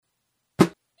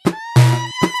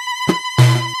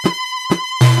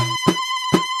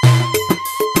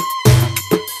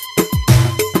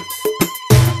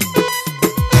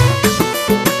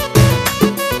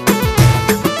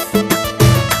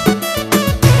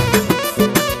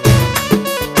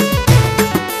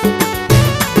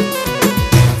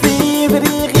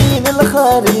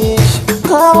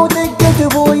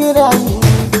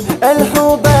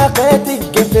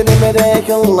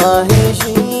الله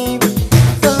يجيب.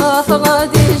 ثاث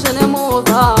غادي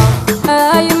جنموضة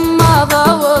هاي ماضى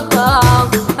وطاغ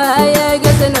هاي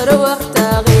قزن روح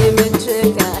تاغي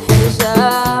متشكا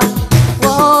حجاب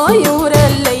ويورا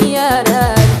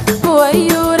اللياران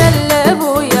ويورا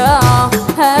اللبويا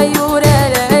هايورا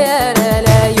لا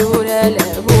لا يورا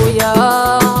لبويا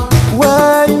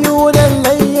ويورا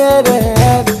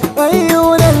اللياران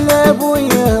ويورا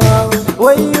اللبويا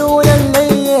ويورا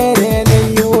اللياران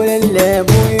ويورا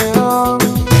اللبويا.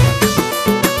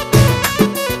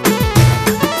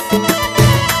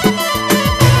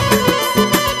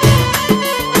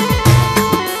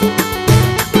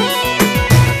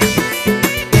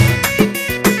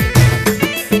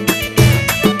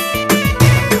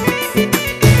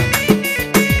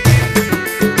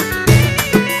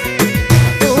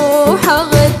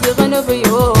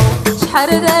 شحال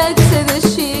ذاك سد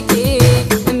الشيكي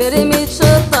مرميت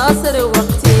شطاصر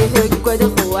وقتي هكود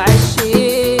خو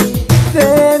عشي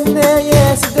ثنا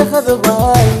يا سد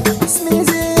خضباي اسمي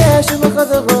زياش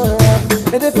مخضباي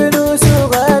هذا فلوس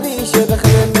وغالي شبخ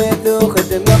لميت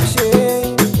وخدم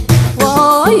نقشي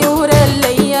ويورا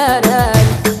اللياران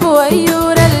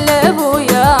ويورا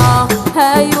اللبويا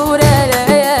هايورا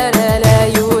لا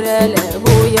يورا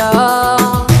لبويا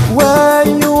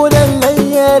ويورا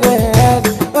اللياران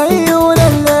ويورا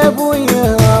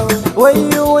اللبويا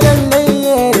ويورا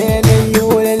الليالي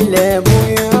ويورا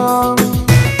اللبويا.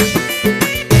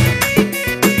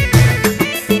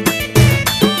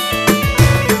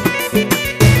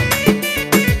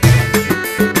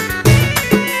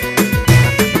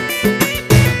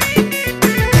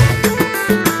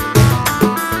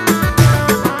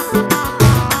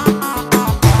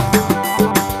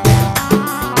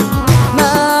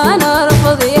 ما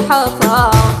نرفض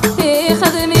حفا في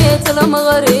خدمة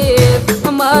المغرب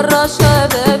مرة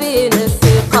شبابي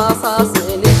نسي قصص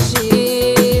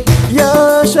الشيب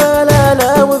يا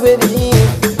شلالة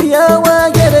وبريد يا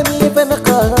وقرمي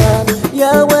فنقان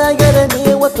يا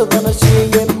وقرمي وتظن شي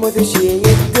يمد شي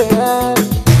يدان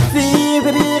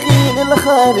ثيبريغين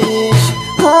الخارج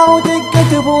هاو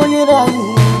دقت بوي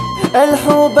العين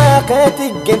الحباقة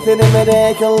تقثر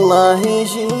ملاك الله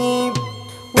يجيب.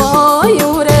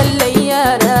 ويورا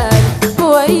اللياران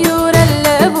ويورا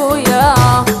اللبويا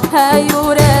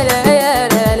هايورا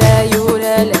لا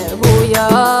يورا لبويا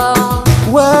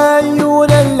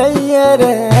ويورا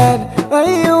الليالي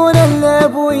ويورا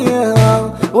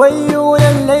اللبويا ويورا